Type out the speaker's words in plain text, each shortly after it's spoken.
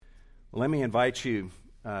Let me invite you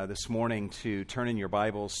this morning to turn in your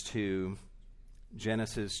Bibles to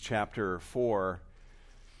Genesis chapter 4.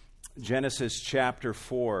 Genesis chapter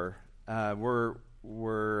 4.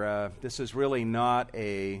 This is really not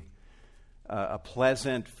a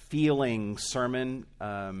pleasant feeling sermon.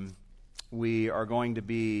 We are going to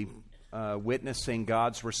be witnessing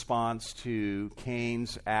God's response to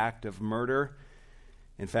Cain's act of murder.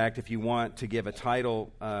 In fact, if you want to give a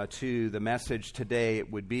title to the message today,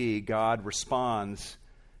 it would be God Responds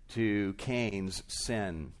to Cain's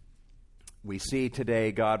Sin. We see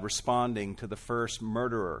today God responding to the first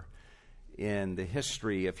murderer in the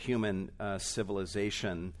history of human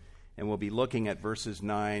civilization. And we'll be looking at verses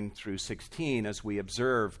 9 through 16 as we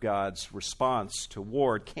observe God's response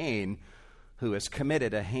toward Cain, who has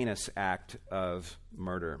committed a heinous act of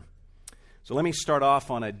murder. So let me start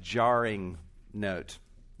off on a jarring note.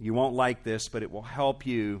 You won't like this, but it will help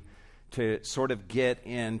you to sort of get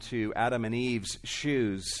into Adam and Eve's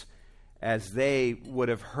shoes as they would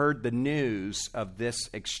have heard the news of this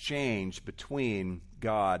exchange between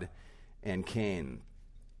God and Cain.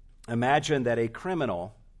 Imagine that a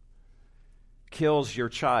criminal kills your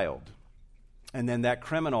child, and then that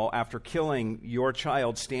criminal, after killing your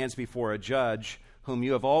child, stands before a judge whom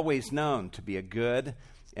you have always known to be a good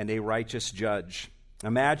and a righteous judge.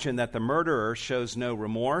 Imagine that the murderer shows no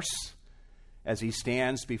remorse as he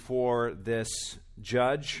stands before this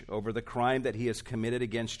judge over the crime that he has committed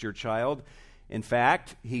against your child. In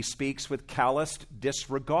fact, he speaks with calloused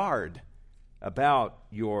disregard about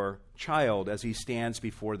your child as he stands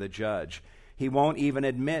before the judge. He won't even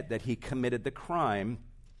admit that he committed the crime,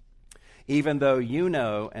 even though you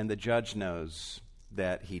know and the judge knows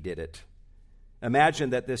that he did it. Imagine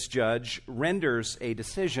that this judge renders a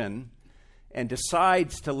decision and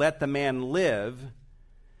decides to let the man live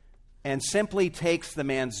and simply takes the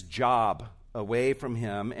man's job away from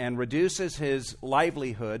him and reduces his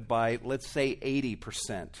livelihood by, let's say,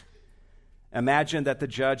 80%. Imagine that the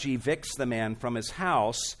judge evicts the man from his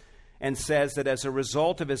house and says that as a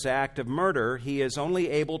result of his act of murder, he is only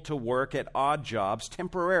able to work at odd jobs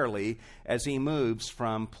temporarily as he moves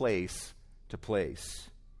from place to place.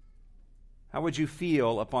 How would you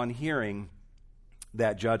feel upon hearing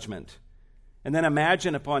that judgment? And then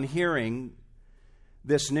imagine upon hearing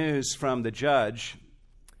this news from the judge,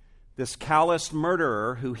 this callous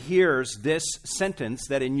murderer who hears this sentence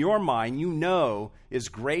that in your mind you know is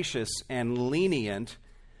gracious and lenient,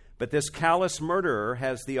 but this callous murderer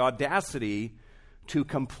has the audacity to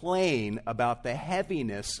complain about the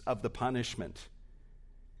heaviness of the punishment.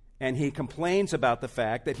 And he complains about the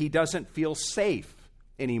fact that he doesn't feel safe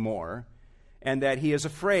anymore and that he is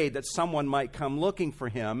afraid that someone might come looking for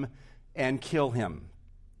him and kill him.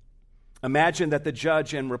 Imagine that the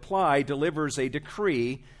judge in reply delivers a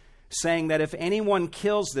decree saying that if anyone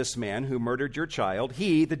kills this man who murdered your child,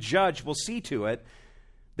 he, the judge, will see to it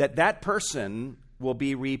that that person will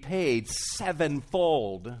be repaid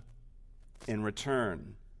sevenfold in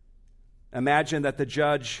return. Imagine that the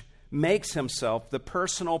judge makes himself the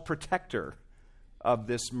personal protector of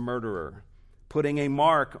this murderer, putting a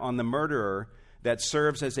mark on the murderer that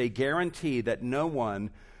serves as a guarantee that no one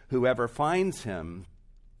whoever finds him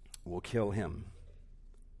will kill him.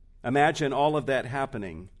 Imagine all of that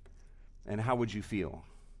happening, and how would you feel?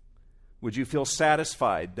 Would you feel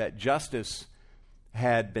satisfied that justice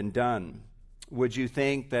had been done? Would you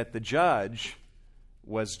think that the judge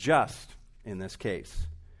was just in this case?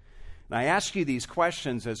 And I ask you these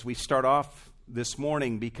questions as we start off this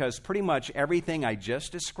morning because pretty much everything I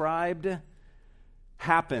just described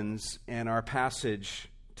happens in our passage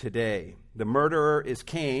today. The murderer is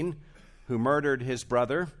Cain, who murdered his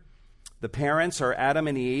brother. The parents are Adam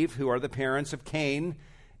and Eve, who are the parents of Cain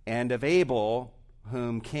and of Abel,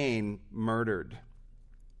 whom Cain murdered.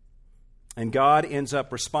 And God ends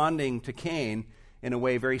up responding to Cain in a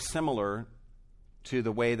way very similar to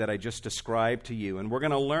the way that I just described to you. And we're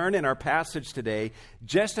going to learn in our passage today,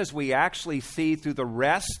 just as we actually see through the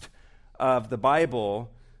rest of the Bible,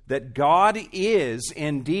 that God is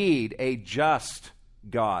indeed a just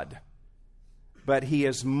God. But he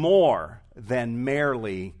is more than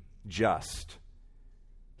merely just.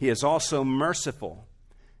 He is also merciful,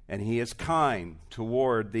 and he is kind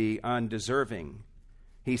toward the undeserving.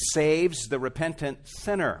 He saves the repentant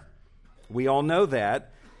sinner. We all know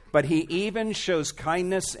that. But he even shows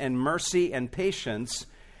kindness and mercy and patience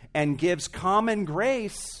and gives common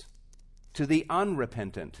grace to the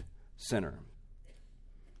unrepentant sinner.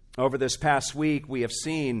 Over this past week, we have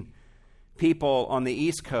seen people on the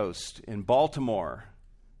East Coast, in Baltimore,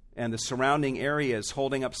 and the surrounding areas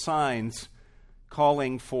holding up signs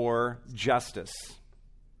calling for justice.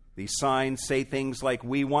 These signs say things like,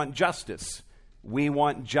 we want justice,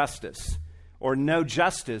 or no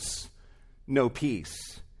justice, no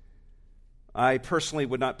peace. I personally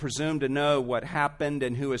would not presume to know what happened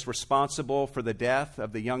and who is responsible for the death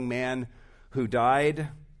of the young man who died.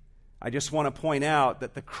 I just want to point out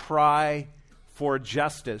that the cry for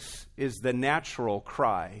justice is the natural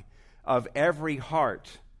cry of every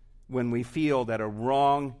heart when we feel that a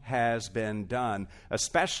wrong has been done,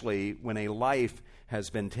 especially when a life has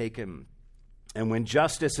been taken. And when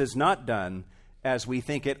justice is not done as we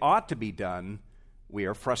think it ought to be done, we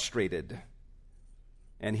are frustrated.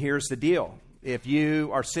 And here's the deal. If you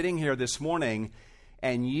are sitting here this morning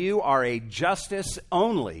and you are a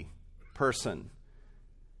justice-only person,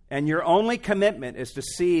 and your only commitment is to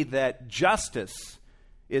see that justice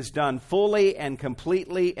is done fully and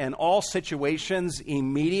completely in all situations,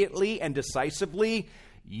 immediately and decisively,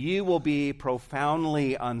 you will be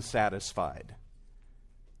profoundly unsatisfied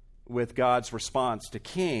with God's response to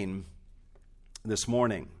Cain this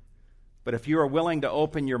morning. But if you are willing to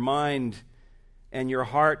open your mind and your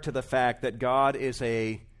heart to the fact that God is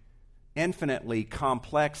a infinitely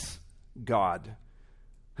complex God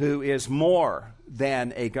who is more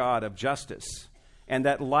than a God of justice, and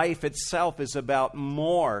that life itself is about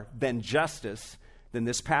more than justice, then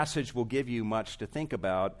this passage will give you much to think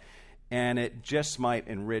about, and it just might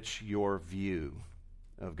enrich your view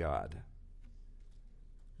of God.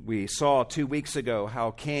 We saw 2 weeks ago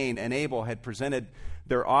how Cain and Abel had presented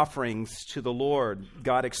their offerings to the Lord.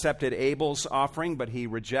 God accepted Abel's offering, but he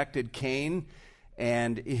rejected Cain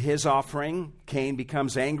and his offering. Cain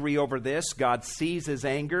becomes angry over this. God sees his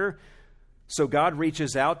anger. So God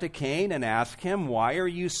reaches out to Cain and asks him, "Why are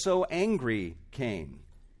you so angry, Cain?"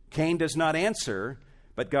 Cain does not answer,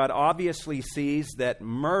 but God obviously sees that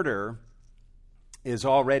murder is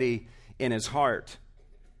already in his heart.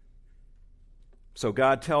 So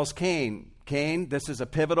God tells Cain, "Cain, this is a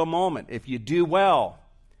pivotal moment. If you do well,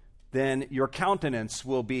 then your countenance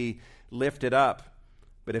will be lifted up.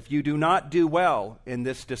 But if you do not do well in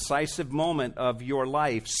this decisive moment of your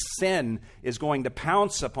life, sin is going to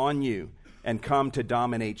pounce upon you and come to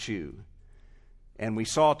dominate you." And we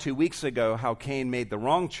saw 2 weeks ago how Cain made the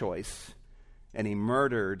wrong choice and he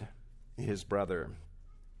murdered his brother.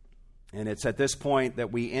 And it's at this point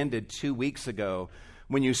that we ended 2 weeks ago.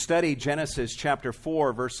 When you study Genesis chapter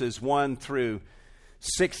 4, verses 1 through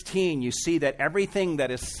 16, you see that everything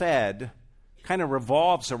that is said kind of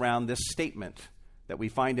revolves around this statement that we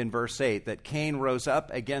find in verse 8, that Cain rose up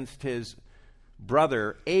against his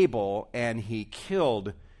brother Abel and he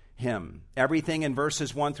killed him. Everything in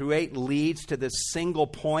verses 1 through 8 leads to this single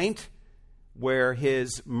point where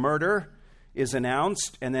his murder is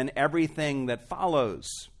announced, and then everything that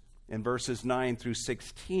follows in verses 9 through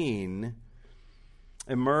 16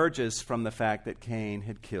 emerges from the fact that Cain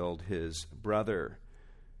had killed his brother.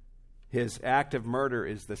 His act of murder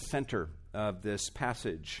is the center of this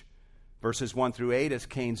passage. Verses 1 through 8 is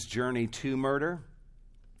Cain's journey to murder,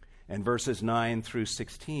 and verses 9 through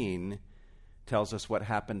 16 tells us what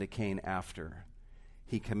happened to Cain after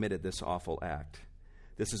he committed this awful act.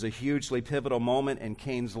 This is a hugely pivotal moment in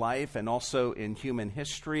Cain's life and also in human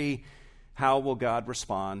history. How will God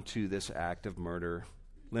respond to this act of murder?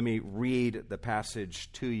 Let me read the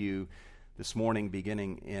passage to you this morning,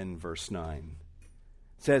 beginning in verse 9.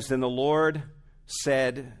 It says, "Then the Lord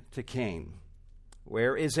said to Cain,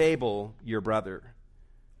 'Where is Abel, your brother?'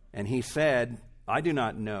 And he said, 'I do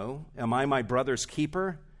not know. Am I my brother's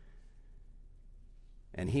keeper?'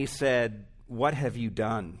 And he said, 'What have you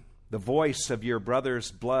done? The voice of your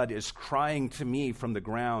brother's blood is crying to me from the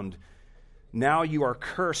ground. Now you are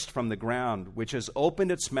cursed from the ground, which has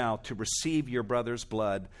opened its mouth to receive your brother's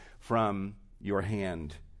blood from your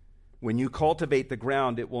hand. When you cultivate the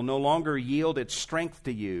ground, it will no longer yield its strength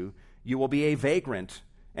to you. You will be a vagrant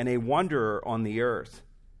and a wanderer on the earth.'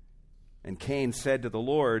 And Cain said to the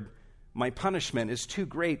Lord, 'My punishment is too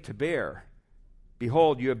great to bear.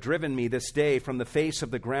 Behold, you have driven me this day from the face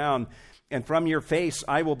of the ground, and from your face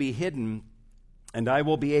I will be hidden, and I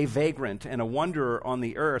will be a vagrant and a wanderer on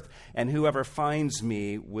the earth, and whoever finds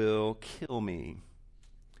me will kill me.'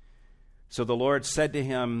 So the Lord said to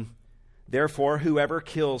him, 'Therefore, whoever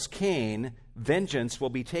kills Cain, vengeance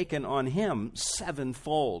will be taken on him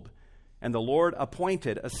sevenfold.' And the Lord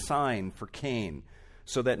appointed a sign for Cain,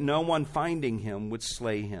 so that no one finding him would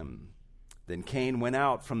slay him. Then Cain went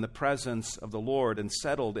out from the presence of the Lord and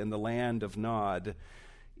settled in the land of Nod,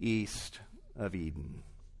 east of Eden."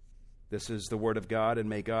 This is the word of God, and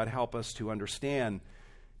may God help us to understand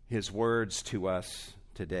his words to us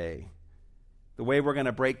today. The way we're going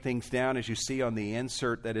to break things down, as you see on the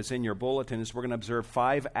insert that is in your bulletin, is we're going to observe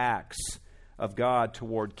 5 acts of God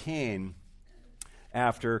toward Cain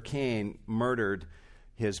after Cain murdered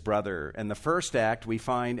his brother. And the first act we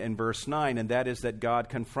find in verse 9, and that is that God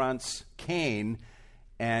confronts Cain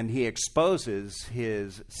and he exposes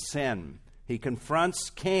his sin. He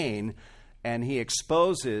confronts Cain and he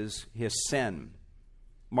exposes his sin.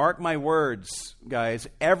 Mark my words, guys,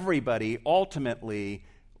 everybody ultimately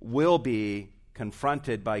will be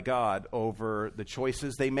confronted by God over the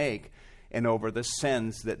choices they make and over the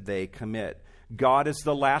sins that they commit. God is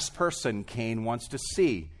the last person Cain wants to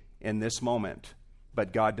see in this moment,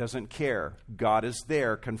 but God doesn't care. God is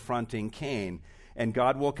there confronting Cain, and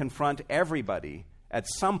God will confront everybody at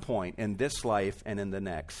some point in this life and in the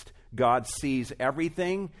next. God sees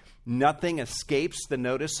everything. Nothing escapes the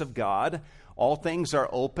notice of God. All things are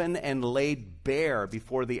open and laid bare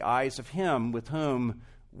before the eyes of Him with whom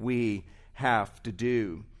we have to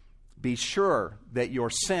do. Be sure that your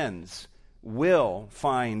sins will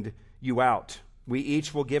find you out. We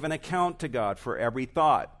each will give an account to God for every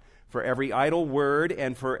thought, for every idle word,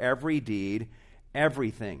 and for every deed,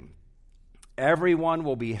 everything. Everyone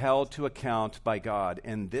will be held to account by God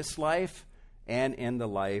in this life and in the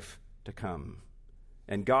life to come.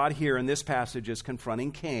 And God here in this passage is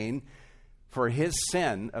confronting Cain for his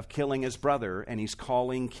sin of killing his brother, and he's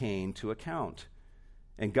calling Cain to account.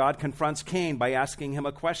 And God confronts Cain by asking him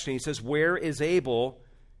a question. He says, "Where is Abel,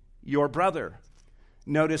 your brother?"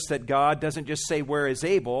 Notice that God doesn't just say, "Where is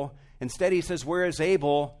Abel?" Instead, he says, "Where is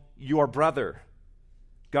Abel, your brother?"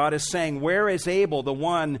 God is saying, "Where is Abel, the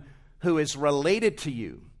one who is related to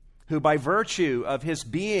you, who by virtue of his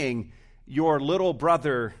being your little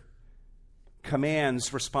brother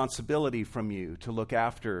commands responsibility from you to look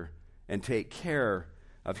after and take care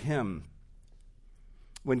of him?"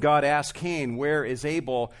 When God asks Cain, "Where is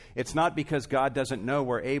Abel?" it's not because God doesn't know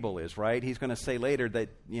where Abel is, right? He's going to say later that,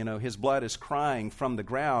 his blood is crying from the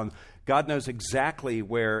ground. God knows exactly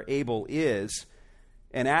where Abel is.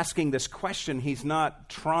 And asking this question, he's not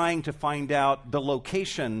trying to find out the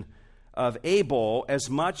location of Abel as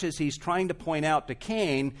much as he's trying to point out to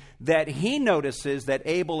Cain that he notices that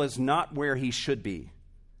Abel is not where he should be.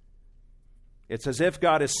 It's as if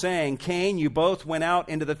God is saying, "Cain, you both went out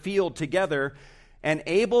into the field together, and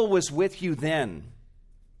Abel was with you then.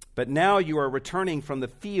 But now you are returning from the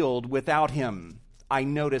field without him. I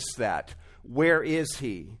noticed that. Where is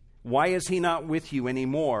he? Why is he not with you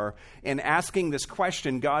anymore?" In asking this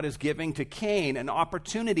question, God is giving to Cain an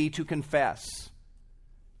opportunity to confess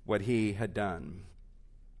what he had done.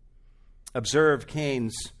 Observe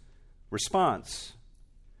Cain's response.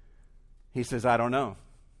 He says, "I don't know.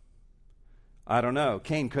 I don't know."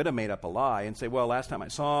 Cain could have made up a lie and say, "Well, last time I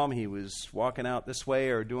saw him, he was walking out this way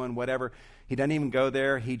or doing whatever." He doesn't even go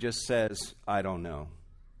there. He just says, "I don't know.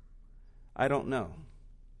 I don't know."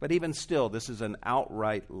 But even still, this is an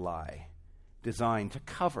outright lie designed to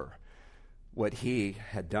cover what he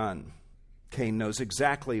had done. Cain knows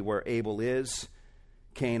exactly where Abel is.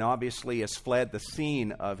 Cain obviously has fled the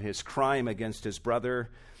scene of his crime against his brother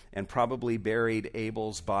and probably buried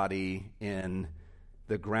Abel's body in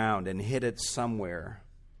the ground and hid it somewhere.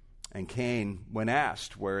 And Cain, when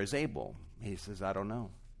asked, "Where is Abel?" he says, "I don't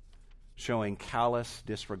know," showing callous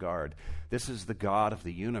disregard. This is the God of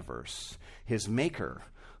the universe, his maker,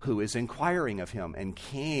 who is inquiring of him. And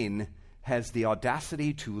Cain has the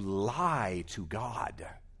audacity to lie to God.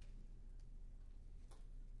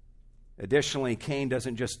 Additionally, Cain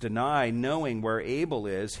doesn't just deny knowing where Abel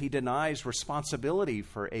is, he denies responsibility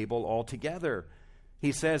for Abel altogether.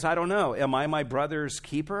 He says, "I don't know. Am I my brother's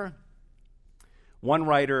keeper?" One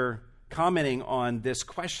writer commenting on this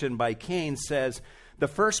question by Cain says, the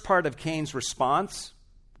first part of Cain's response,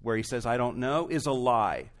 where he says, "I don't know," is a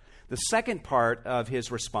lie. The second part of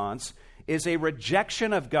his response is a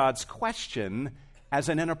rejection of God's question as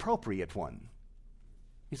an inappropriate one.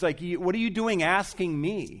 He's like, "What are you doing asking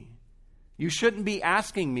me? You shouldn't be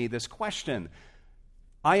asking me this question.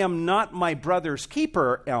 I am not my brother's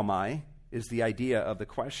keeper, am I?" is the idea of the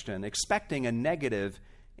question, expecting a negative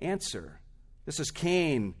answer. This is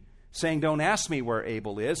Cain saying, "Don't ask me where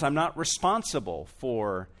Abel is. I'm not responsible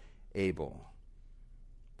for Abel."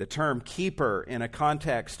 The term keeper in a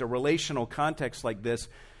relational context like this,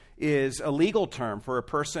 is a legal term for a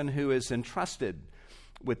person who is entrusted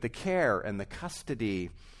with the care and the custody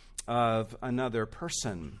of another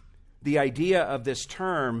person. The idea of this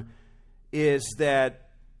term is that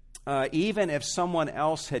even if someone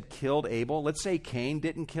else had killed Abel, let's say Cain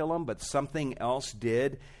didn't kill him, but something else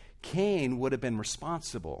did, Cain would have been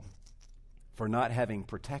responsible for not having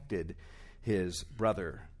protected his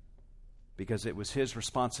brother, because it was his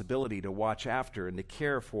responsibility to watch after and to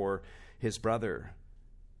care for his brother.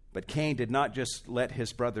 But Cain did not just let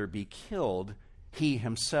his brother be killed, he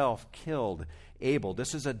himself killed Abel.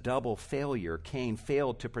 This is a double failure. Cain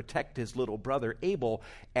failed to protect his little brother Abel,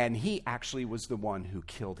 and he actually was the one who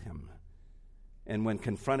killed him. And when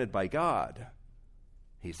confronted by God,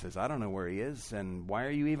 he says, I don't know where he is, and why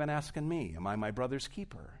are you even asking me? Am I my brother's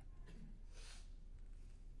keeper?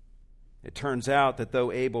 It turns out that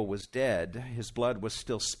though Abel was dead, his blood was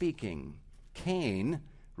still speaking. Cain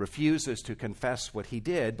refuses to confess what he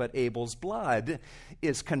did, but Abel's blood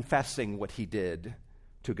is confessing what he did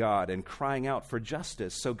to God and crying out for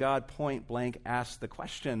justice. So God point blank asked the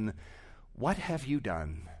question, what have you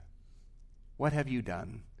done? What have you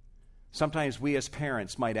done? Sometimes we as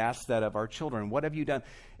parents might ask that of our children, what have you done?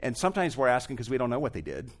 And sometimes we're asking because we don't know what they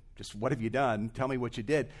did. Just, what have you done? Tell me what you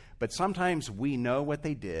did. But sometimes we know what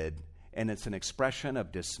they did, and it's an expression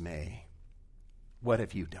of dismay. What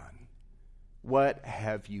have you done? What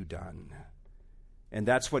have you done? And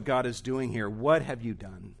that's what God is doing here. What have you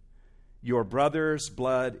done? Your brother's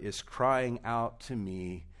blood is crying out to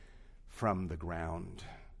me from the ground.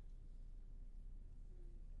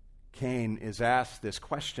 Cain is asked this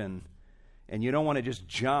question, and you don't want to just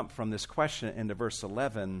jump from this question into verse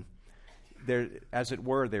 11. There, as it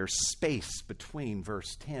were, there's space between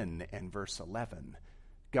verse 10 and verse 11.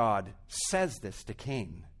 God says this to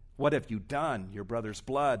Cain. What have you done? Your brother's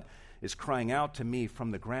blood is crying out to me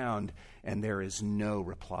from the ground, and there is no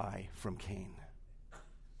reply from Cain.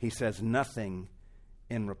 He says nothing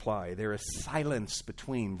in reply. There is silence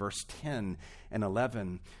between verse 10 and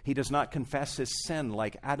 11. He does not confess his sin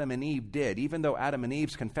like Adam and Eve did. Even though Adam and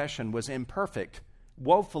Eve's confession was imperfect,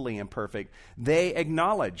 woefully imperfect, they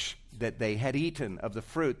acknowledge that they had eaten of the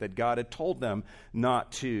fruit that God had told them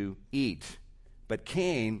not to eat. But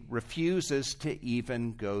Cain refuses to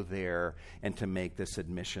even go there and to make this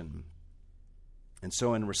admission. And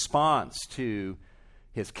so in response to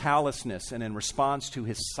his callousness and in response to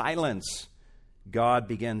his silence, God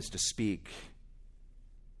begins to speak.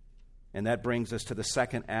 And that brings us to the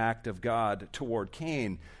second act of God toward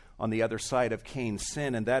Cain on the other side of Cain's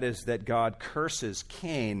sin, and that is that God curses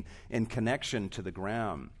Cain in connection to the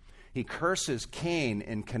ground. He curses Cain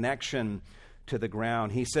in connection to the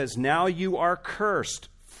ground. He says, now you are cursed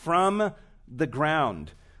from the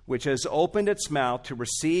ground, which has opened its mouth to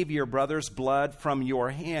receive your brother's blood from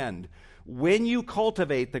your hand. When you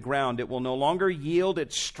cultivate the ground, it will no longer yield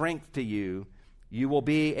its strength to you. You will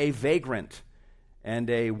be a vagrant and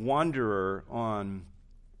a wanderer on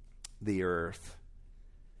the earth.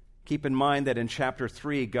 Keep in mind that in chapter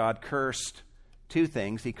 3, God cursed two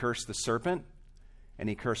things. He cursed the serpent, and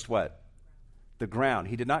he cursed what? The ground.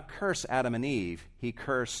 He did not curse Adam and Eve. He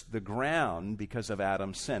cursed the ground because of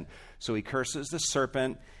Adam's sin. So he curses the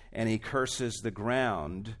serpent, and he curses the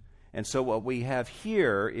ground. And so what we have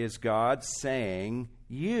here is God saying,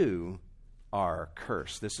 you are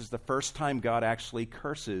cursed. This is the first time God actually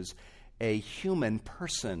curses a human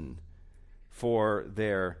person for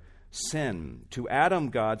their sin. To Adam,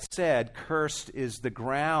 God said, cursed is the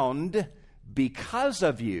ground because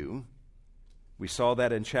of you. We saw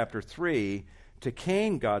that in chapter 3. To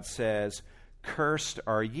Cain, God says, cursed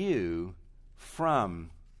are you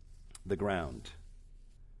from the ground.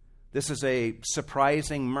 This is a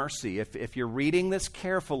surprising mercy. If you're reading this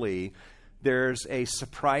carefully, there's a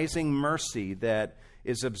surprising mercy that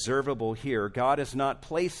is observable here. God is not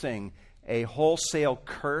placing a wholesale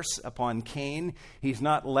curse upon Cain. He's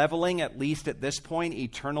not leveling, at least at this point,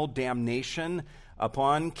 eternal damnation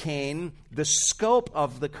upon Cain. The scope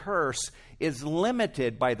of the curse is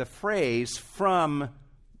limited by the phrase, from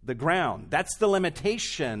the ground. That's the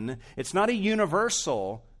limitation. It's not a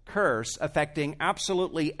universal curse affecting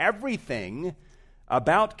absolutely everything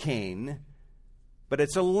about Cain, but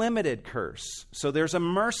it's a limited curse. So there's a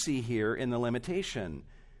mercy here in the limitation.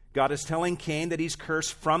 God is telling Cain that he's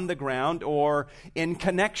cursed from the ground or in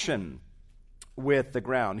connection with the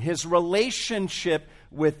ground. His relationship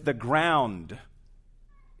with the ground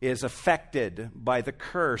is affected by the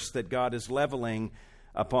curse that God is leveling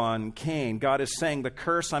upon Cain. God is saying the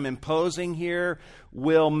curse I'm imposing here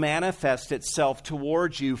will manifest itself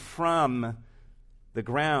towards you from the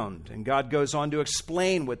ground. And God goes on to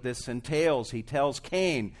explain what this entails. He tells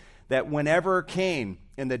Cain that whenever Cain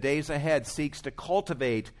in the days ahead seeks to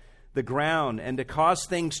cultivate the ground and to cause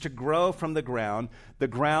things to grow from the ground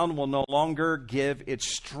will no longer give its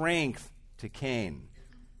strength to Cain.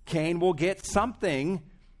 Cain will get something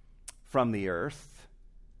from the earth,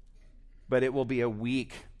 but it will be a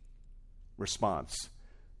weak response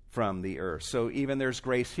from the earth. So even there's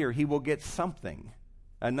grace here. He will get something,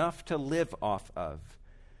 enough to live off of,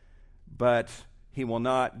 but he will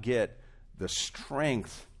not get the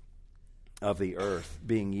strength of the earth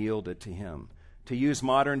being yielded to him. To use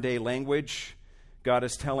modern day language, God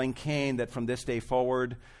is telling Cain that from this day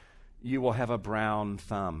forward, you will have a brown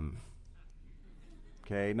thumb.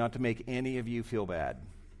 Okay, not to make any of you feel bad.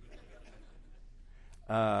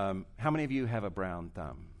 How many of you have a brown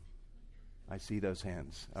thumb? I see those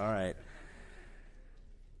hands. All right.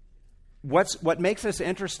 What makes this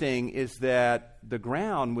interesting is that the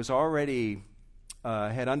ground was already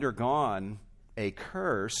had undergone a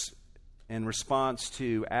curse in response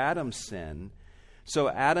to Adam's sin. So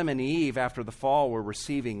Adam and Eve, after the fall, were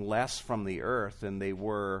receiving less from the earth than they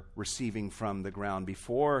were receiving from the ground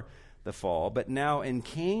before the fall. But now in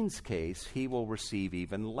Cain's case, he will receive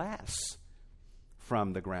even less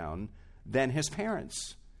from the ground than his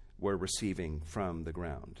parents were receiving from the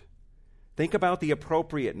ground. Think about the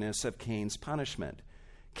appropriateness of Cain's punishment.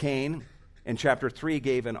 Cain, in chapter 3,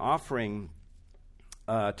 gave an offering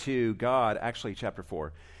to God. Actually, chapter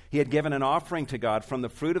 4. He had given an offering to God from the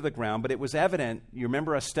fruit of the ground, but it was evident, you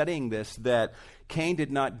remember us studying this, that Cain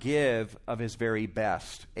did not give of his very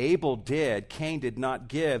best. Abel did. Cain did not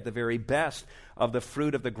give the very best of the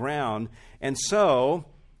fruit of the ground. And so,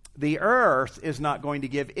 the earth is not going to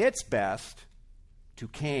give its best to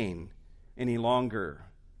Cain any longer.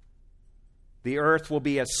 The earth will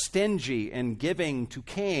be as stingy in giving to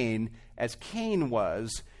Cain as Cain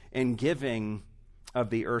was in giving of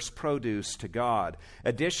the earth's produce to God.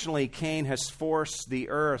 Additionally, Cain has forced the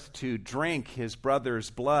earth to drink his brother's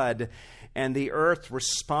blood, and the earth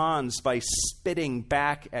responds by spitting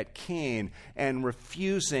back at Cain and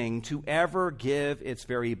refusing to ever give its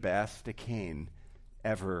very best to Cain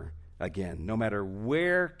ever again. No matter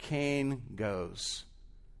where Cain goes,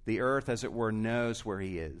 the earth, as it were, knows where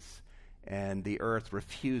he is. And the earth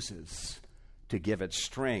refuses to give its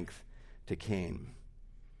strength to Cain.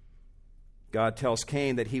 God tells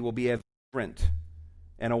Cain that he will be a vagrant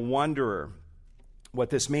and a wanderer. What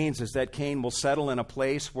this means is that Cain will settle in a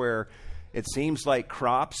place where it seems like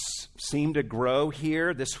crops seem to grow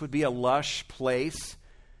here. This would be a lush place.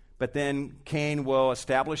 But then Cain will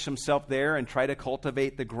establish himself there and try to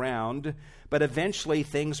cultivate the ground. But eventually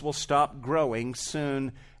things will stop growing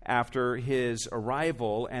soon after his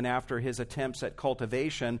arrival and after his attempts at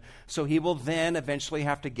cultivation. So he will then eventually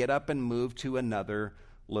have to get up and move to another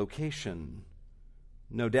location.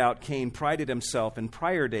 No doubt Cain prided himself in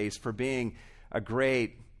prior days for being a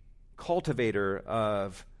great cultivator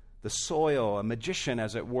of the soil, a magician,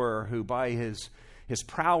 as it were, who by his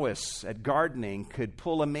prowess at gardening could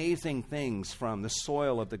pull amazing things from the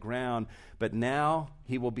soil of the ground. But now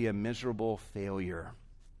he will be a miserable failure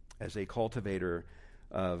as a cultivator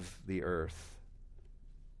of the earth.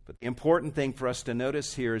 But the important thing for us to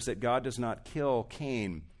notice here is that God does not kill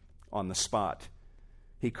Cain on the spot.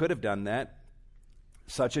 He could have done that.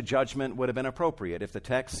 Such a judgment would have been appropriate. If the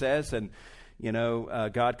text says,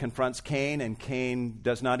 God confronts Cain, and Cain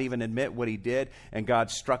does not even admit what he did, and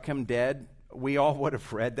God struck him dead, we all would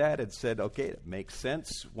have read that and said, okay, it makes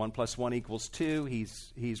sense. 1 + 1 = 2.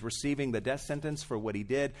 He's receiving the death sentence for what he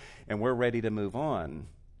did, and we're ready to move on.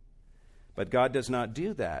 But God does not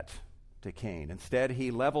do that to Cain. Instead,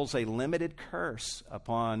 he levels a limited curse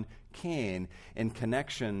upon Cain in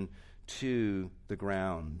connection to the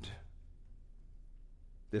ground.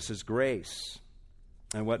 This is grace.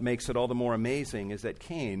 And what makes it all the more amazing is that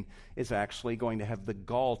Cain is actually going to have the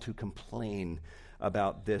gall to complain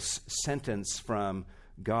about this sentence from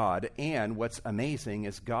God. And what's amazing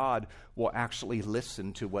is God will actually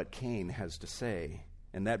listen to what Cain has to say.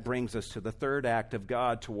 And that brings us to the third act of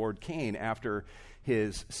God toward Cain after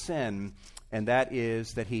his sin, and that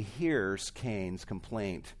is that he hears Cain's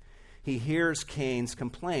complaint. He hears Cain's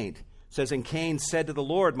complaint. It says, "And Cain said to the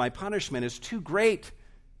Lord, my punishment is too great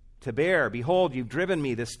to bear. Behold, you've driven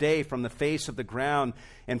me this day from the face of the ground,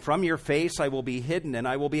 and from your face I will be hidden, and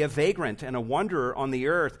I will be a vagrant and a wanderer on the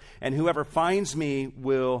earth, and whoever finds me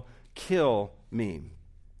will kill me."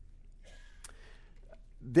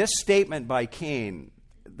 This statement by Cain,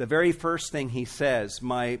 the very first thing he says,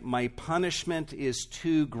 my punishment is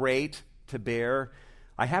too great to bear.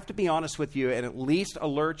 I have to be honest with you and at least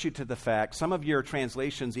alert you to the fact, some of your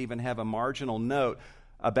translations even have a marginal note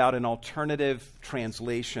about an alternative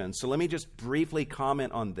translation. So let me just briefly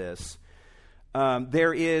comment on this.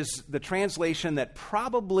 There is the translation that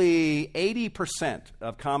probably 80%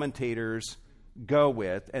 of commentators go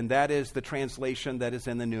with, and that is the translation that is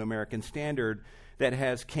in the New American Standard that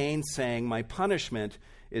has Cain saying, my punishment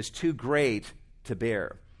is too great to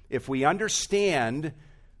bear. If we understand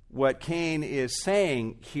what Cain is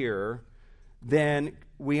saying here, then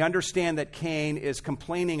we understand that Cain is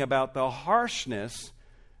complaining about the harshness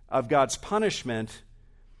of God's punishment,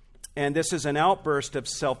 and this is an outburst of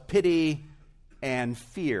self-pity and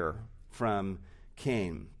fear from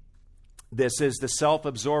Cain. This is the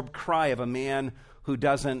self-absorbed cry of a man who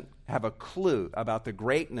doesn't have a clue about the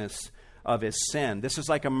greatness of his sin. This is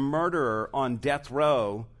like a murderer on death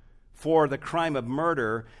row for the crime of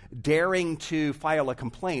murder, daring to file a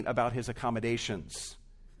complaint about his accommodations,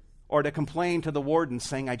 or to complain to the warden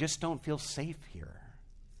saying, I just don't feel safe here.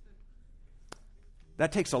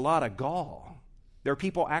 That takes a lot of gall. There are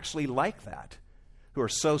people actually like that, who are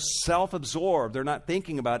so self-absorbed, they're not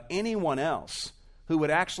thinking about anyone else, who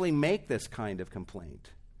would actually make this kind of complaint.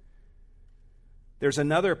 There's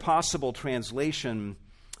another possible translation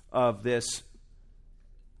of this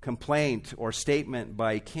complaint or statement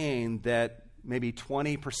by Cain that maybe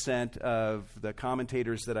 20% of the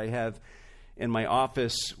commentators that I have in my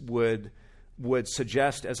office would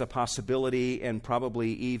suggest as a possibility, and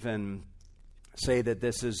probably even say that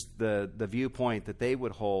this is the viewpoint that they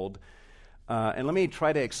would hold. And let me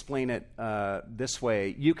try to explain it this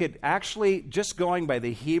way. You could actually, just going by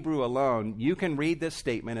the Hebrew alone, you can read this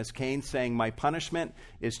statement as Cain saying, my punishment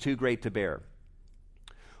is too great to bear.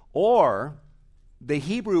 Or the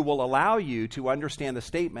Hebrew will allow you to understand the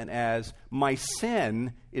statement as, my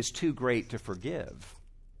sin is too great to forgive.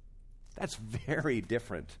 That's very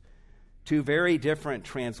different. Two very different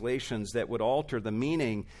translations that would alter the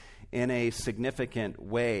meaning in a significant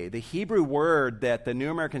way. The Hebrew word that the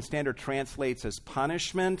New American Standard translates as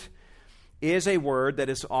punishment is a word that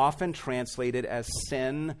is often translated as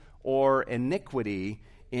sin or iniquity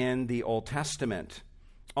in the Old Testament.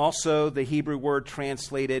 Also, the Hebrew word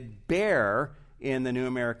translated bear in the New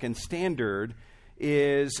American Standard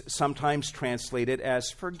is sometimes translated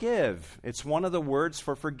as forgive. It's one of the words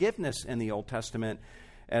for forgiveness in the Old Testament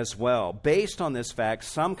as well. Based on this fact,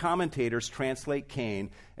 some commentators translate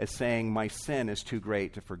Cain as saying, my sin is too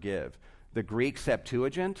great to forgive. The Greek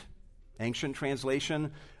Septuagint, ancient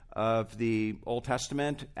translation of the Old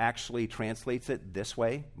Testament, actually translates it this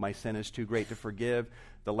way, my sin is too great to forgive.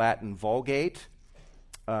 The Latin Vulgate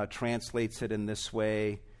translates it in this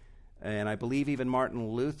way, and I believe even Martin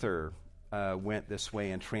Luther went this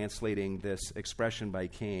way in translating this expression by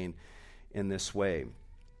Cain in this way.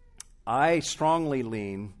 I strongly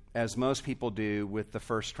lean, as most people do, with the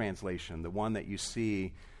first translation, the one that you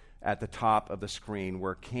see at the top of the screen,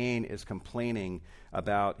 where Cain is complaining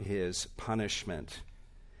about his punishment.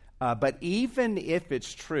 But even if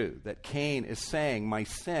it's true that Cain is saying, my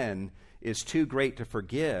sin is too great to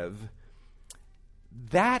forgive,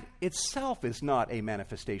 that itself is not a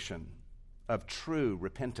manifestation of true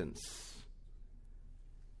repentance.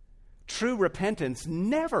 True repentance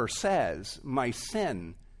never says, my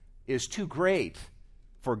sin is too great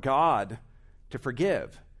for God to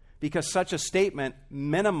forgive, because such a statement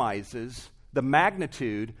minimizes the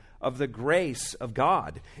magnitude of the grace of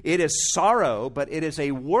God. It is sorrow, but it is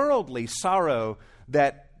a worldly sorrow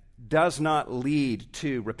that does not lead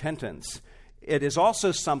to repentance. It is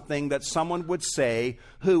also something that someone would say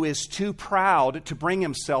who is too proud to bring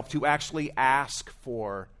himself to actually ask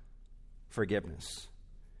for forgiveness.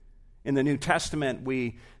 In the New Testament,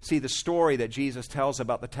 we see the story that Jesus tells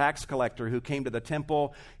about the tax collector who came to the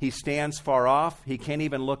temple. He stands far off. He can't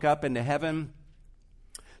even look up into heaven,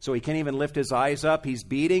 so he can't even lift his eyes up. He's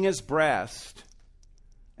beating his breast,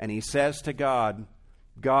 and he says to God,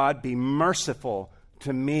 God, be merciful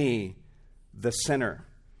to me, the sinner.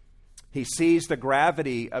 He sees the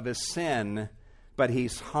gravity of his sin, but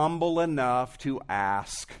he's humble enough to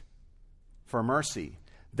ask for mercy.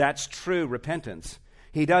 That's true repentance.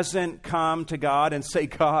 He doesn't come to God and say,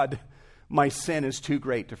 God, my sin is too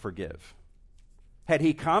great to forgive. Had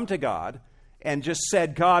he come to God and just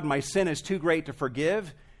said, God, my sin is too great to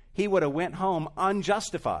forgive, he would have went home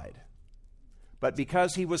unjustified. But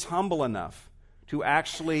because he was humble enough to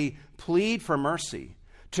actually plead for mercy,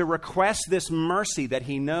 to request this mercy that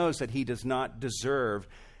he knows that he does not deserve,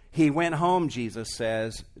 he went home, Jesus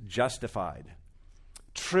says, justified.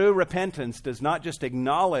 True repentance does not just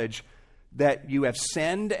acknowledge that you have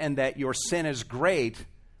sinned and that your sin is great,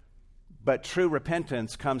 but true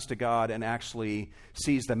repentance comes to God and actually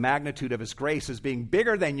sees the magnitude of his grace as being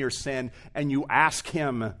bigger than your sin, and you ask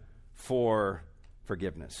him for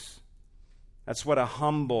forgiveness. That's what a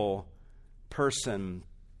humble person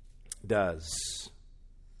does.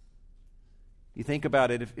 You think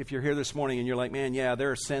about it, if you're here this morning and you're like, man, yeah,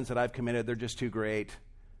 there are sins that I've committed, they're just too great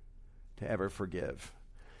to ever forgive.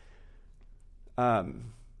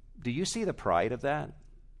 Do you see the pride of that?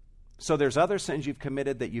 So there's other sins you've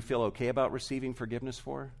committed that you feel okay about receiving forgiveness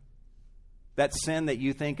for? That sin that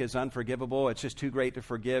you think is unforgivable, it's just too great to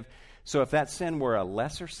forgive. So if that sin were a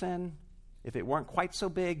lesser sin, if it weren't quite so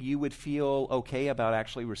big, you would feel okay about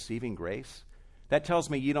actually receiving grace? That tells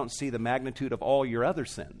me you don't see the magnitude of all your other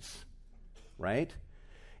sins, right?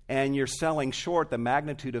 And you're selling short the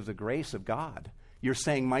magnitude of the grace of God. You're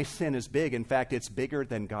saying my sin is big. In fact, it's bigger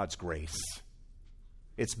than God's grace.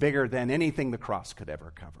 It's bigger than anything the cross could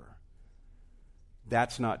ever cover.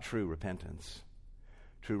 That's not true repentance.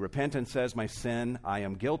 True repentance says, my sin, I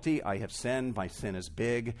am guilty, I have sinned, my sin is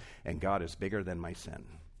big, and God is bigger than my sin.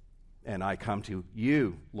 And I come to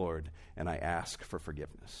you, Lord, and I ask for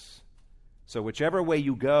forgiveness. So whichever way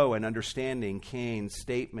you go in understanding Cain's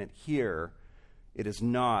statement here, it is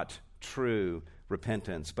not true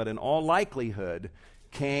repentance. But in all likelihood,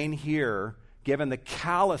 Cain here, given the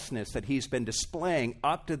callousness that he's been displaying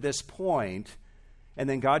up to this point, and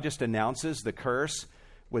then God just announces the curse,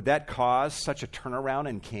 would that cause such a turnaround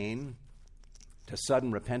in Cain to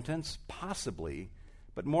sudden repentance? Possibly,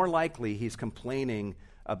 but more likely he's complaining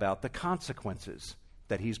about the consequences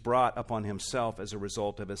that he's brought upon himself as a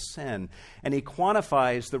result of his sin. And he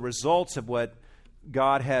quantifies the results of what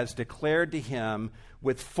God has declared to him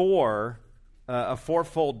with a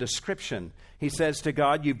fourfold description. He says to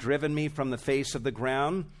God, you've driven me from the face of the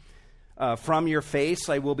ground. From your face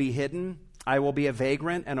I will be hidden. I will be a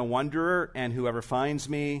vagrant and a wanderer, and whoever finds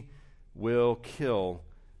me will kill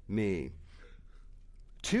me.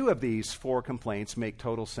 Two of these four complaints make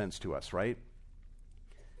total sense to us, right?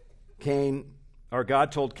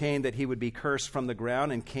 God told Cain that he would be cursed from the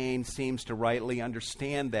ground, and Cain seems to rightly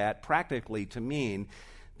understand that practically to mean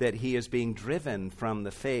that he is being driven from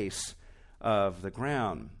the face of the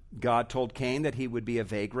ground. God told Cain that he would be a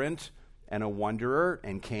vagrant and a wanderer,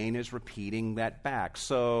 and Cain is repeating that back.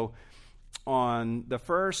 So on the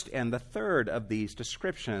first and the third of these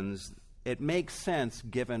descriptions, it makes sense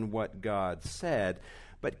given what God said.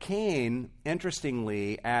 But Cain,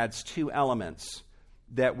 interestingly, adds two elements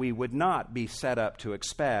that we would not be set up to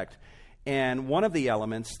expect. And one of the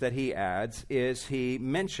elements that he adds is he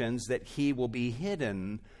mentions that he will be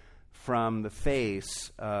hidden from the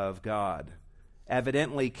face of God.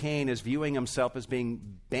 Evidently, Cain is viewing himself as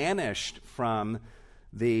being banished from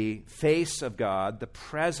the face of God, the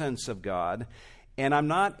presence of God. And I'm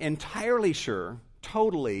not entirely sure,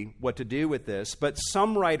 totally, what to do with this, but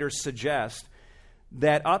some writers suggest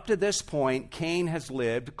that up to this point, Cain has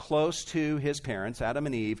lived close to his parents, Adam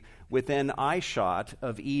and Eve, within eyeshot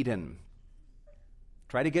of Eden.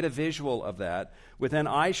 Try to get a visual of that. Within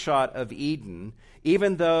eyeshot of Eden,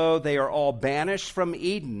 even though they are all banished from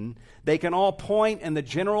Eden, they can all point in the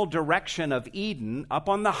general direction of Eden, up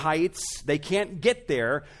on the heights. They can't get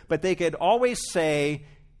there, but they could always say,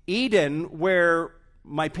 Eden, where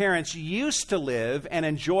my parents used to live and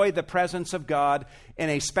enjoy the presence of God in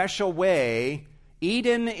a special way,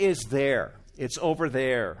 Eden is there. It's over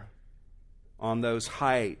there on those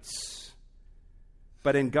heights.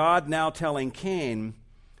 But in God now telling Cain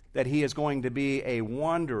that he is going to be a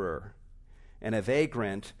wanderer and a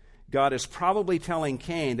vagrant, God is probably telling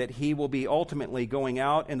Cain that he will be ultimately going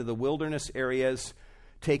out into the wilderness areas,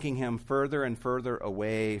 taking him further and further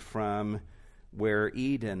away from where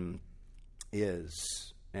Eden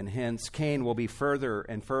is. And hence, Cain will be further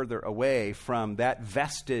and further away from that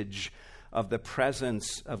vestige of the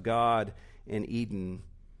presence of God in Eden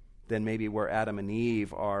than maybe where Adam and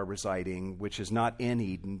Eve are residing, which is not in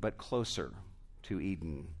Eden, but closer to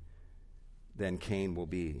Eden than Cain will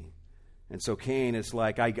be. And so Cain is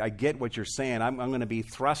like, I get what you're saying. I'm going to be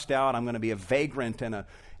thrust out. I'm going to be a vagrant and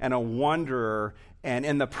a wanderer. And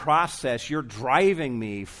in the process, you're driving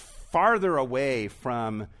me farther away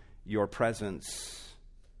from your presence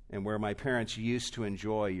and where my parents used to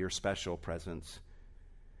enjoy your special presence.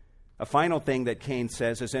 A final thing that Cain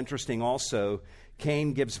says is interesting also.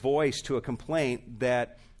 Cain gives voice to a complaint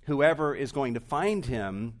that whoever is going to find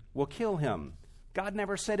him will kill him. God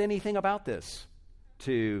never said anything about this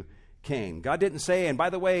to Cain. God didn't say, and by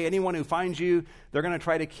the way, anyone who finds you, they're going to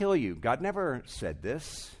try to kill you. God never said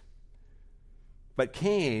this. But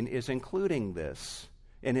Cain is including this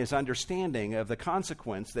in his understanding of the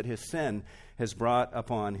consequence that his sin has brought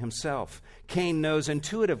upon himself. Cain knows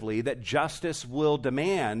intuitively that justice will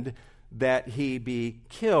demand that he be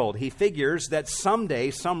killed. He figures that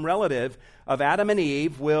someday some relative of Adam and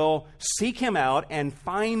Eve will seek him out and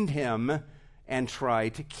find him and try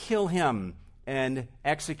to kill him and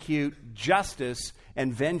execute justice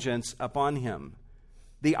and vengeance upon him.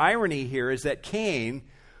 The irony here is that Cain,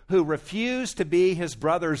 who refused to be his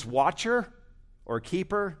brother's watcher or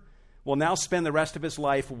keeper, will now spend the rest of his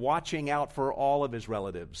life watching out for all of his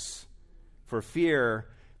relatives for fear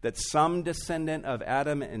that some descendant of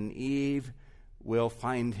Adam and Eve will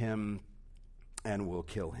find him and will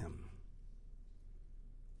kill him.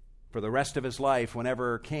 For the rest of his life,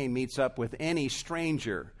 whenever Cain meets up with any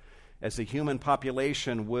stranger, as the human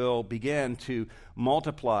population will begin to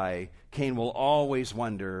multiply, Cain will always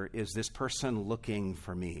wonder, is this person looking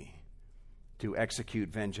for me to execute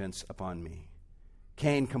vengeance upon me?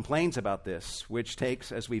 Cain complains about this, which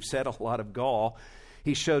takes, as we've said, a lot of gall.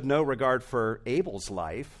 He showed no regard for Abel's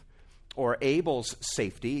life or Abel's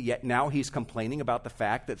safety, yet now he's complaining about the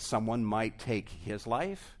fact that someone might take his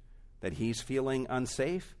life, that he's feeling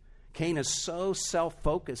unsafe. Cain is so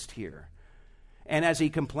self-focused here. And as he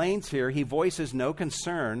complains here, he voices no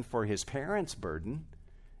concern for his parents' burden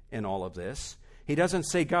in all of this. He doesn't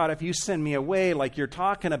say, God, if you send me away like you're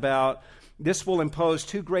talking about, this will impose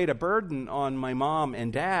too great a burden on my mom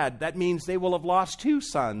and dad. That means they will have lost two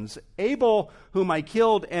sons, Abel, whom I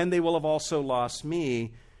killed, and they will have also lost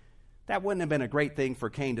me. That wouldn't have been a great thing for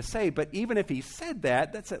Cain to say, but even if he said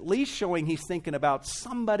that, that's at least showing he's thinking about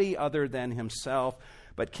somebody other than himself.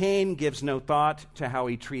 But Cain gives no thought to how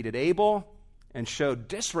he treated Abel and showed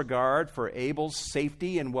disregard for Abel's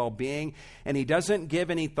safety and well-being, and he doesn't give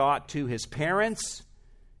any thought to his parents.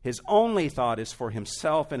 His only thought is for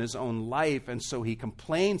himself and his own life, and so he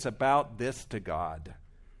complains about this to God.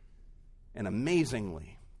 And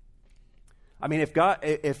amazingly, I mean,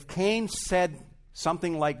 if Cain said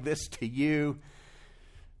something like this to you,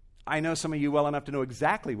 I know some of you well enough to know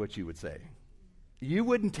exactly what you would say. You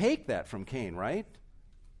wouldn't take that from Cain, right?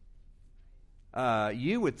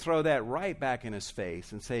 You would throw that right back in his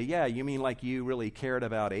face and say, yeah, you mean like you really cared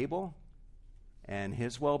about Abel and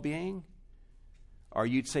his well-being? Or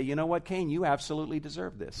you'd say, you know what, Cain, you absolutely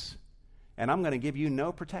deserve this. And I'm going to give you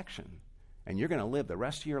no protection. And you're going to live the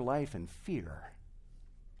rest of your life in fear.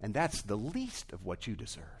 And that's the least of what you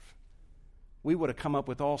deserve. We would have come up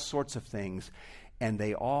with all sorts of things, and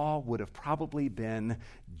they all would have probably been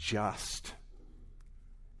just.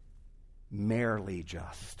 Merely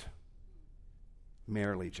just.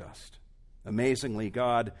 Merely just. Amazingly,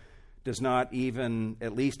 God does not even,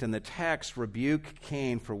 at least in the text, rebuke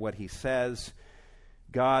Cain for what he says.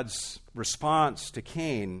 God's response to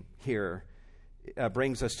Cain here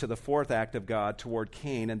brings us to the fourth act of God toward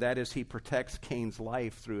Cain, and that is he protects Cain's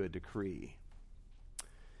life through a decree.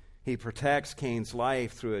 He protects Cain's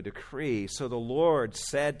life through a decree. So the Lord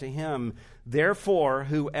said to him, therefore,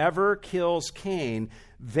 whoever kills Cain,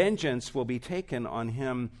 vengeance will be taken on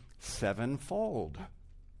him sevenfold.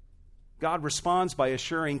 God responds by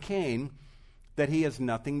assuring Cain that he has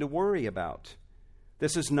nothing to worry about.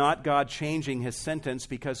 This is not God changing his sentence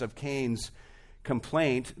because of Cain's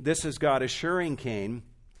complaint. This is God assuring Cain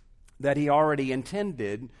that he already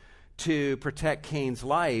intended to protect Cain's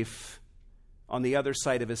life on the other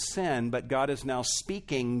side of his sin, but God is now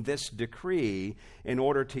speaking this decree in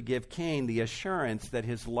order to give Cain the assurance that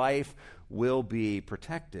his life will be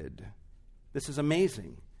protected. This is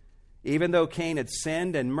amazing. Even though Cain had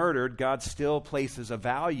sinned and murdered, God still places a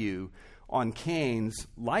value on Cain's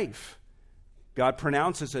life. God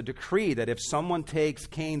pronounces a decree that if someone takes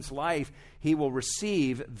Cain's life, he will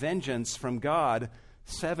receive vengeance from God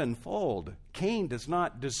sevenfold. Cain does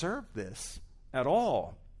not deserve this at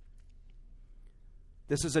all.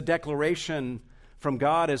 This is a declaration from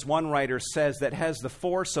God, as one writer says, that has the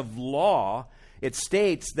force of law. It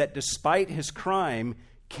states that despite his crime,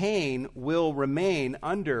 Cain will remain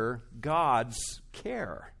under God's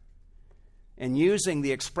care. And using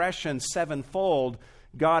the expression sevenfold,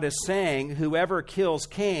 God is saying whoever kills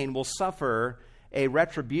Cain will suffer a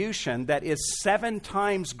retribution that is 7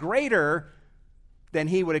 times greater than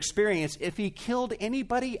he would experience if he killed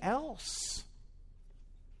anybody else.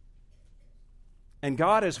 And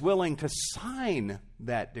God is willing to sign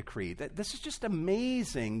that decree. This is just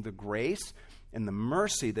amazing, the grace and the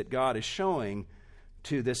mercy that God is showing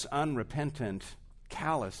to this unrepentant,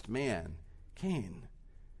 calloused man, Cain.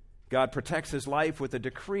 God protects his life with a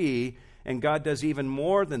decree, and God does even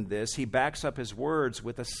more than this. He backs up his words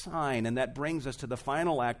with a sign, and that brings us to the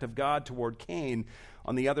final act of God toward Cain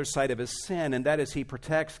on the other side of his sin, and that is he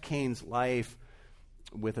protects Cain's life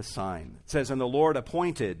with a sign. It says, and the Lord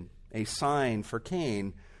appointed a sign for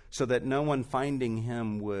Cain so that no one finding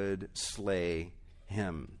him would slay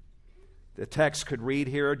him. The text could read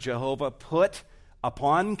here, Jehovah put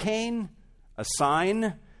upon Cain a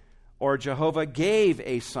sign, or Jehovah gave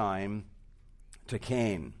a sign to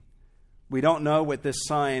Cain. We don't know what this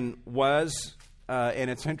sign was, and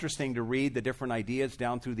it's interesting to read the different ideas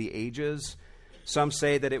down through the ages. Some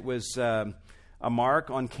say that it was a mark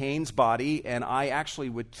on Cain's body, and I actually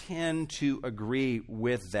would tend to agree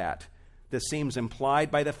with that. This seems implied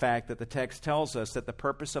by the fact that the text tells us that the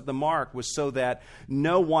purpose of the mark was so that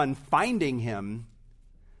no one finding him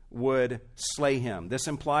would slay him. This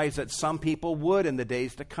implies that some people would, in the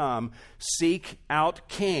days to come, seek out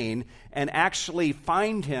Cain and actually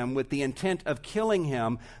find him with the intent of killing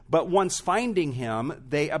him. But once finding him,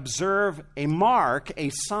 they observe a mark, a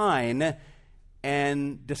sign,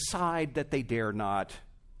 and decide that they dare not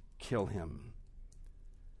kill him.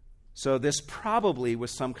 So this probably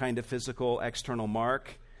was some kind of physical external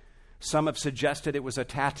mark. Some have suggested it was a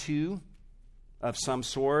tattoo of some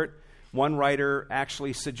sort. One writer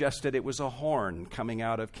actually suggested it was a horn coming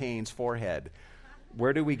out of Cain's forehead.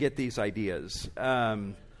 Where do we get these ideas?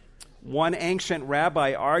 One ancient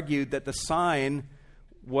rabbi argued that the sign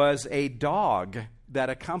was a dog that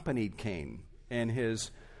accompanied Cain in his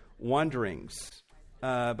wanderings.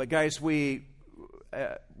 But guys, we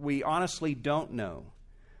honestly don't know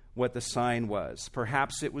what the sign was.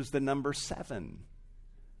 Perhaps it was the number 7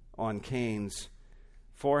 on Cain's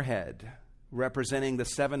forehead, representing the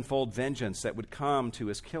sevenfold vengeance that would come to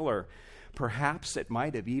his killer. Perhaps it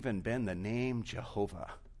might have even been the name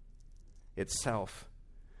Jehovah itself,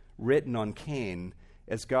 written on Cain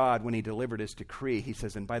as God, when he delivered his decree, he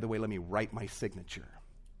says, and by the way, let me write my signature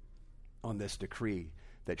on this decree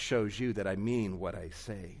that shows you that I mean what I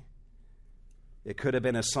say. It could have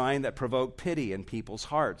been a sign that provoked pity in people's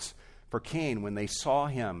hearts for Cain when they saw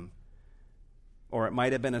him, or it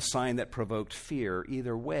might have been a sign that provoked fear.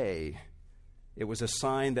 Either way, it was a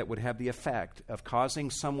sign that would have the effect of causing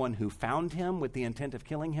someone who found him with the intent of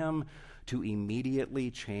killing him to immediately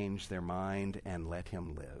change their mind and let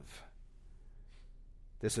him live.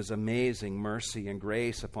 This is amazing mercy and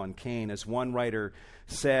grace upon Cain. As one writer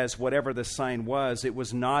says, whatever the sign was, it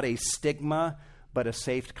was not a stigma, but a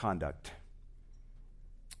safe conduct.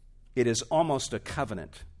 It is almost a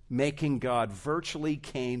covenant, making God virtually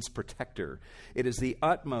Cain's protector. It is the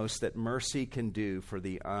utmost that mercy can do for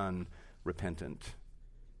the unrepentant.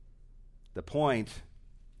 The point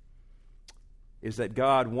is that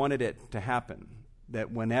God wanted it to happen,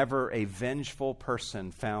 that whenever a vengeful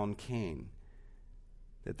person found Cain,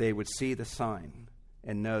 that they would see the sign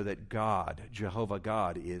and know that God, Jehovah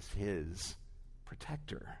God, is his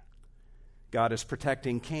protector. God is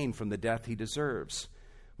protecting Cain from the death he deserves.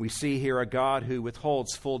 We see here a God who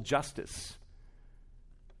withholds full justice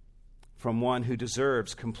from one who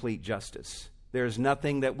deserves complete justice. There is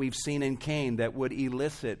nothing that we've seen in Cain that would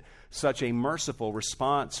elicit such a merciful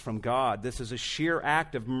response from God. This is a sheer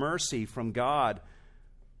act of mercy from God,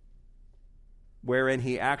 wherein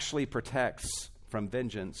he actually protects from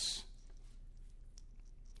vengeance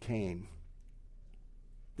Cain.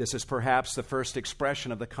 This is perhaps the first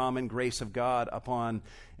expression of the common grace of God upon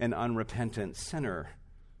an unrepentant sinner,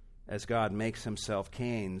 as God makes himself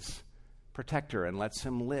Cain's protector and lets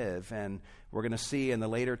him live. And we're going to see in the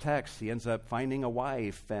later text, he ends up finding a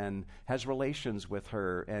wife and has relations with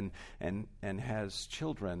her and has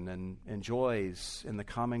children and enjoys in the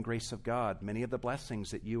common grace of God many of the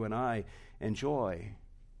blessings that you and I enjoy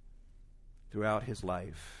throughout his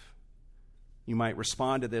life. You might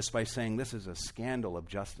respond to this by saying, this is a scandal of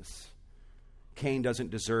justice. Cain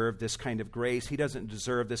doesn't deserve this kind of grace. He doesn't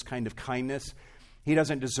deserve this kind of kindness. He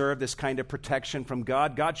doesn't deserve this kind of protection from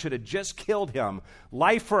God. God should have just killed him.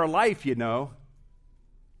 Life for a life, you know.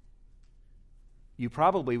 You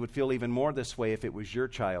probably would feel even more this way if it was your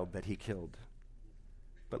child that he killed.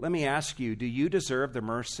 But let me ask you, do you deserve the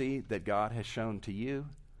mercy that God has shown to you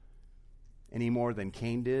any more than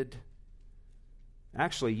Cain did?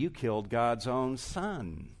 Actually, you killed God's own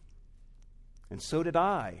son. And so did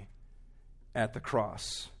I at the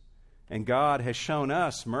cross. And God has shown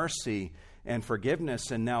us mercy and forgiveness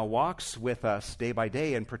and now walks with us day by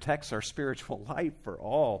day and protects our spiritual life for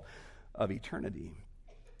all of eternity.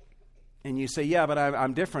 And you say, yeah, but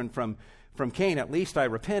I'm different from Cain. At least I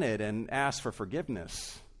repented and asked for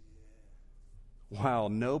forgiveness. Wow,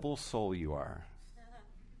 noble soul you are.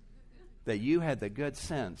 That you had the good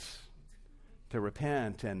sense to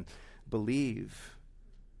repent and believe.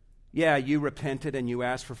 Yeah, you repented and you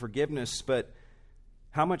asked for forgiveness, but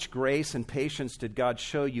how much grace and patience did God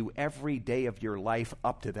show you every day of your life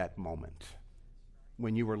up to that moment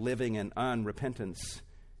when you were living in unrepentance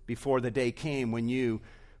before the day came when you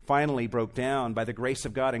finally broke down by the grace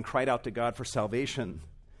of God and cried out to God for salvation?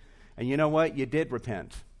 And you know what? You did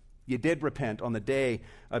repent. You did repent on the day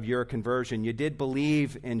of your conversion. You did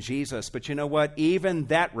believe in Jesus. But you know what? Even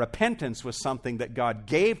that repentance was something that God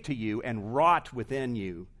gave to you and wrought within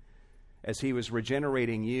you as he was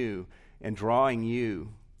regenerating you and drawing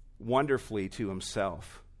you wonderfully to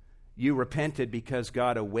himself. You repented because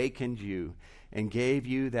God awakened you and gave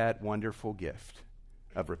you that wonderful gift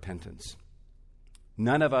of repentance.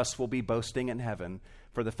 None of us will be boasting in heaven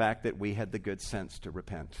for the fact that we had the good sense to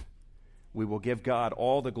repent. we will give God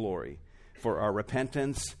all the glory for our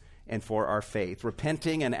repentance and for our faith.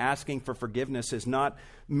 Repenting and asking for forgiveness is not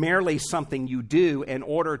merely something you do in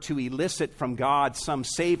order to elicit from God some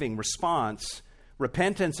saving response.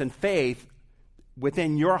 Repentance and faith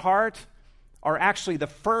within your heart are actually the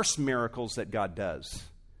first miracles that God does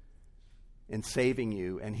in saving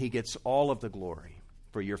you, and he gets all of the glory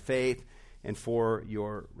for your faith and for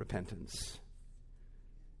your repentance.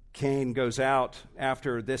 Cain goes out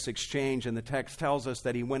after this exchange, and the text tells us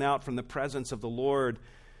that he went out from the presence of the Lord,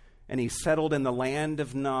 and he settled in the land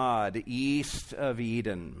of Nod, east of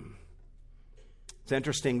Eden. It's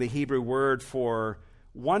interesting, the Hebrew word for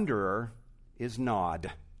wanderer is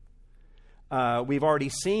Nod. We've already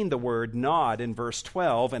seen the word Nod in verse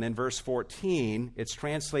 12, and in verse 14, it's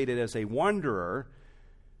translated as a wanderer.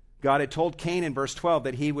 God had told Cain in verse 12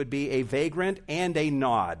 that he would be a vagrant and a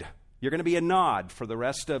nod. You're going to be a nod for the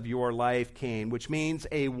rest of your life, Cain, which means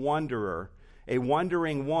a wanderer, a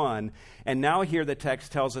wandering one. And now here the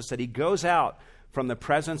text tells us that he goes out from the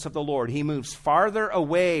presence of the Lord. He moves farther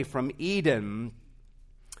away from Eden,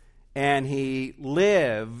 and he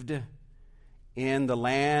lived in the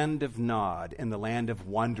land of Nod, in the land of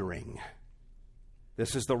wandering.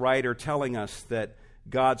 This is the writer telling us that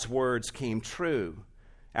God's words came true.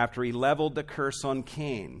 After he leveled the curse on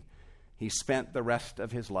Cain, he spent the rest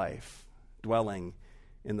of his life dwelling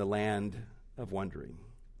in the land of wandering.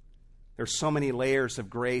 There's so many layers of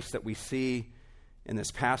grace that we see in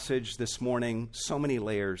this passage this morning, so many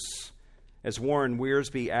layers. As Warren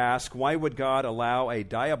Wiersbe asked, why would God allow a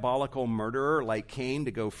diabolical murderer like Cain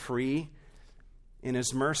to go free? In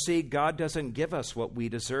his mercy, God doesn't give us what we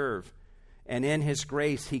deserve. And in his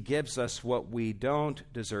grace, he gives us what we don't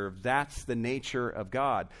deserve. That's the nature of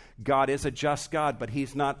God. God is a just God, but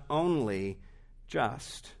he's not only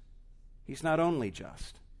just. He's not only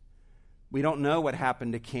just. We don't know what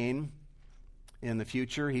happened to Cain in the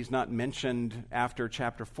future. He's not mentioned after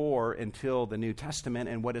chapter 4 until the New Testament,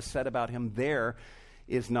 and what is said about him there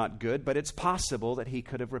is not good, but it's possible that he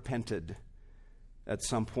could have repented at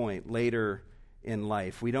some point later in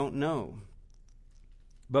life. We don't know.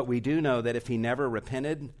 But we do know that if he never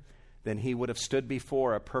repented, then he would have stood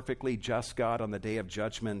before a perfectly just God on the day of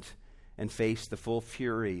judgment and faced the full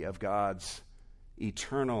fury of God's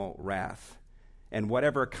eternal wrath. And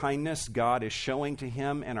whatever kindness God is showing to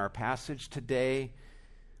him in our passage today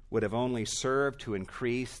would have only served to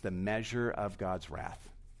increase the measure of God's wrath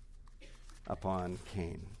upon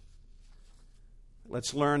Cain.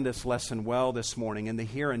 Let's learn this lesson well this morning. In the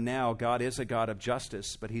here and now, God is a God of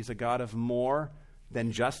justice, but he's a God of more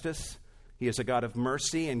than justice. He is a God of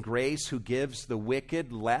mercy and grace who gives the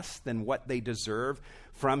wicked less than what they deserve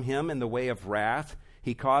from him in the way of wrath.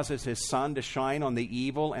 He causes his sun to shine on the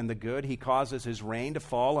evil and the good. He causes his rain to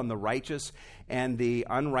fall on the righteous and the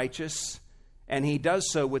unrighteous. And he does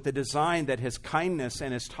so with the design that his kindness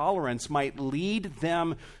and his tolerance might lead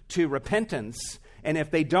them to repentance. And if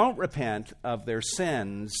they don't repent of their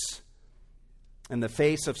sins in the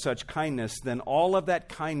face of such kindness, then all of that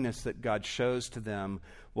kindness that God shows to them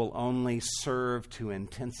will only serve to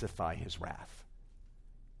intensify his wrath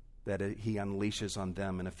that he unleashes on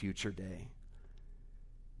them in a future day.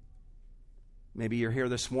 Maybe you're here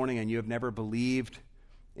this morning and you have never believed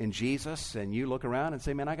in Jesus, and you look around and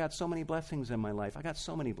say, man, I got so many blessings in my life. I got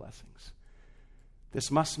so many blessings. This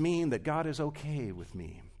must mean that God is okay with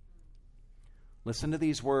me. Listen to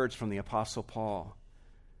these words from the Apostle Paul.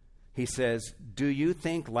 He says, do you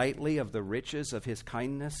think lightly of the riches of his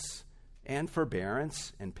kindness and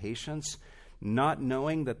forbearance and patience, not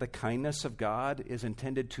knowing that the kindness of God is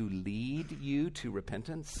intended to lead you to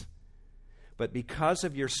repentance? But because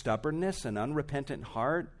of your stubbornness and unrepentant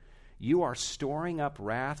heart, you are storing up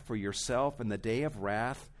wrath for yourself in the day of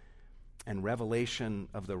wrath and revelation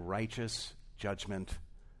of the righteous judgment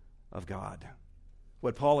of God.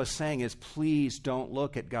 What Paul is saying is, please don't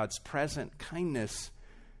look at God's present kindness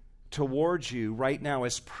towards you right now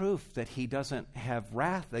as proof that he doesn't have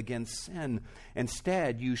wrath against sin.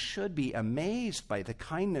 Instead, you should be amazed by the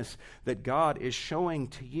kindness that God is showing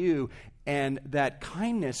to you, and that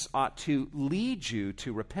kindness ought to lead you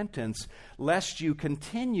to repentance, lest you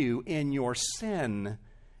continue in your sin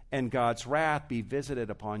and God's wrath be visited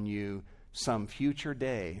upon you some future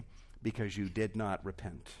day because you did not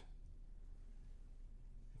repent.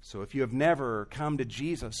 So if you have never come to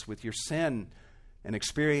Jesus with your sin and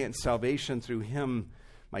experienced salvation through him,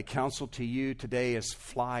 my counsel to you today is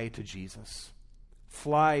fly to Jesus.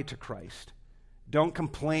 Fly to Christ. Don't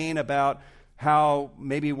complain about how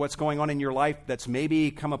maybe what's going on in your life that's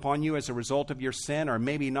maybe come upon you as a result of your sin, or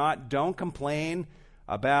maybe not. Don't complain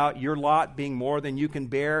about your lot being more than you can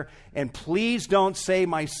bear. And please don't say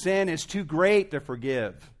my sin is too great to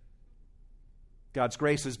forgive. God's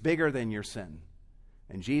grace is bigger than your sin.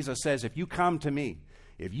 And Jesus says, if you come to me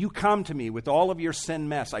with all of your sin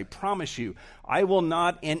mess, I promise you, I will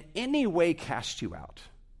not in any way cast you out,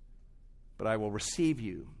 but I will receive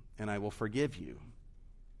you and I will forgive you.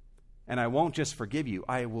 And I won't just forgive you,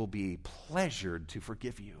 I will be pleasured to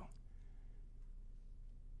forgive you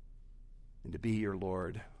and to be your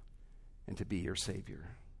Lord and to be your Savior.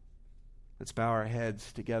 Let's bow our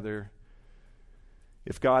heads together.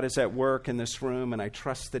 If God is at work in this room, and I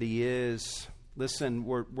trust that He is, listen,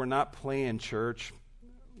 we're not playing church.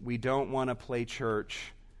 We don't want to play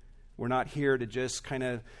church. We're not here to just kind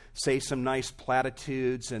of say some nice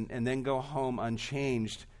platitudes and then go home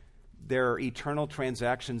unchanged. There are eternal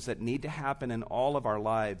transactions that need to happen in all of our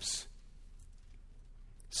lives.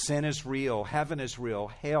 Sin is real. Heaven is real.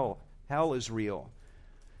 Hell is real.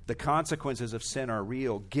 The consequences of sin are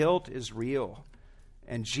real. Guilt is real.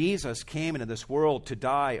 And Jesus came into this world to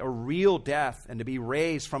die a real death and to be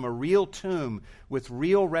raised from a real tomb with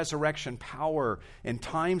real resurrection power in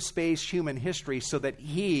time, space, human history, so that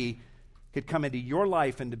He could come into your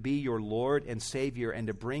life and to be your Lord and Savior and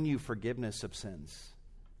to bring you forgiveness of sins.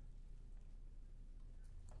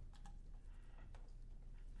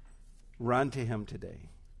 Run to Him today.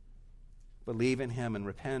 Believe in Him and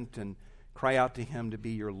repent and cry out to Him to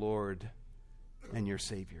be your Lord and your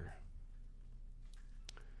Savior.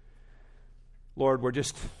 Lord, we're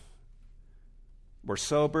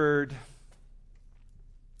sobered.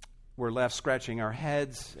 We're left scratching our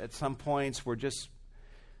heads at some points. We're just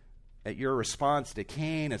at your response to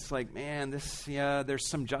Cain. It's like, man, there's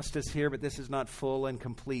some justice here, but this is not full and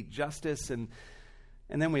complete justice. And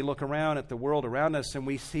then we look around at the world around us and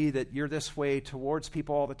we see that you're this way towards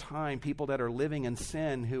people all the time, people that are living in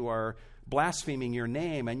sin who are blaspheming your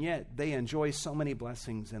name, and yet they enjoy so many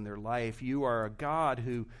blessings in their life. You are a God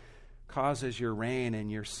who causes your rain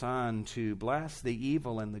and your sun to bless the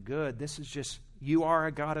evil and the good. This is just, you are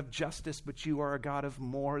a God of justice, but you are a God of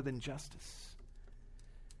more than justice.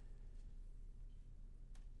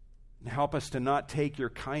 And help us to not take your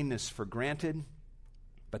kindness for granted,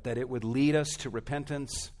 but that it would lead us to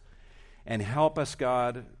repentance, and help us,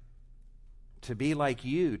 God, to be like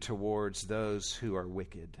you towards those who are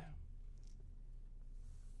wicked.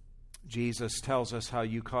 Jesus tells us how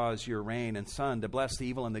you cause your rain and sun to bless the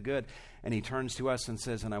evil and the good, and He turns to us and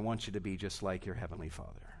says, and I want you to be just like your Heavenly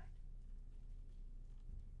Father.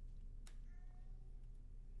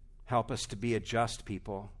 Help us to be a just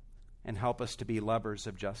people, and help us to be lovers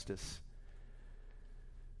of justice.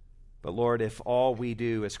 But Lord, if all we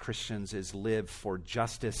do as Christians is live for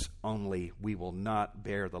justice only, we will not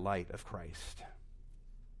bear the light of Christ.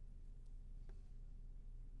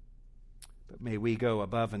 But may we go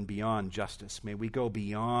above and beyond justice. May we go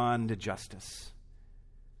beyond justice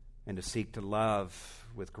and to seek to love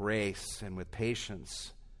with grace and with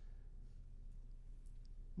patience,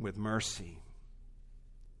 with mercy,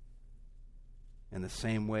 in the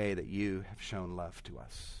same way that you have shown love to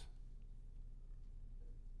us.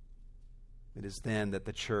 It is then that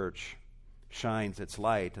the church shines its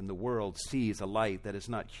light and the world sees a light that is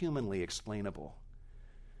not humanly explainable.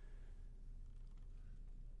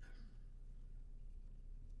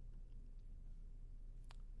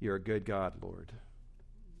 You're a good God, Lord,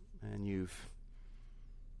 and you've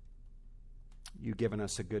given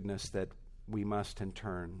us a goodness that we must in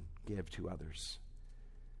turn give to others.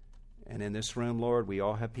 And in this room, Lord, we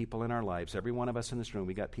all have people in our lives. Every one of us in this room,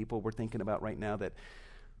 we got people we're thinking about right now that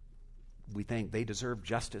we think they deserve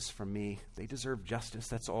justice from me. They deserve justice.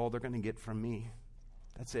 That's all they're going to get from me.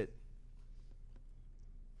 That's it.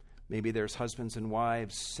 Maybe there's husbands and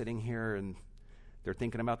wives sitting here and they're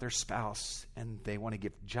thinking about their spouse and they want to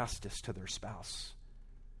give justice to their spouse.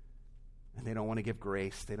 And they don't want to give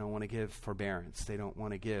grace. They don't want to give forbearance. They don't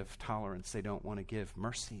want to give tolerance. They don't want to give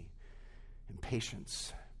mercy and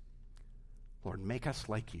patience. Lord, make us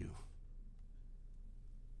like you.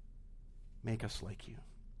 Make us like you.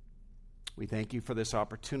 We thank you for this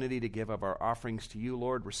opportunity to give of our offerings to you,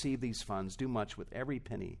 Lord. Receive these funds. Do much with every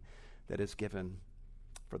penny that is given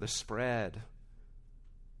for the spread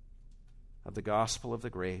of the gospel of the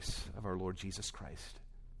grace of our Lord Jesus Christ,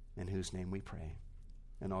 in whose name we pray.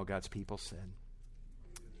 And all God's people said,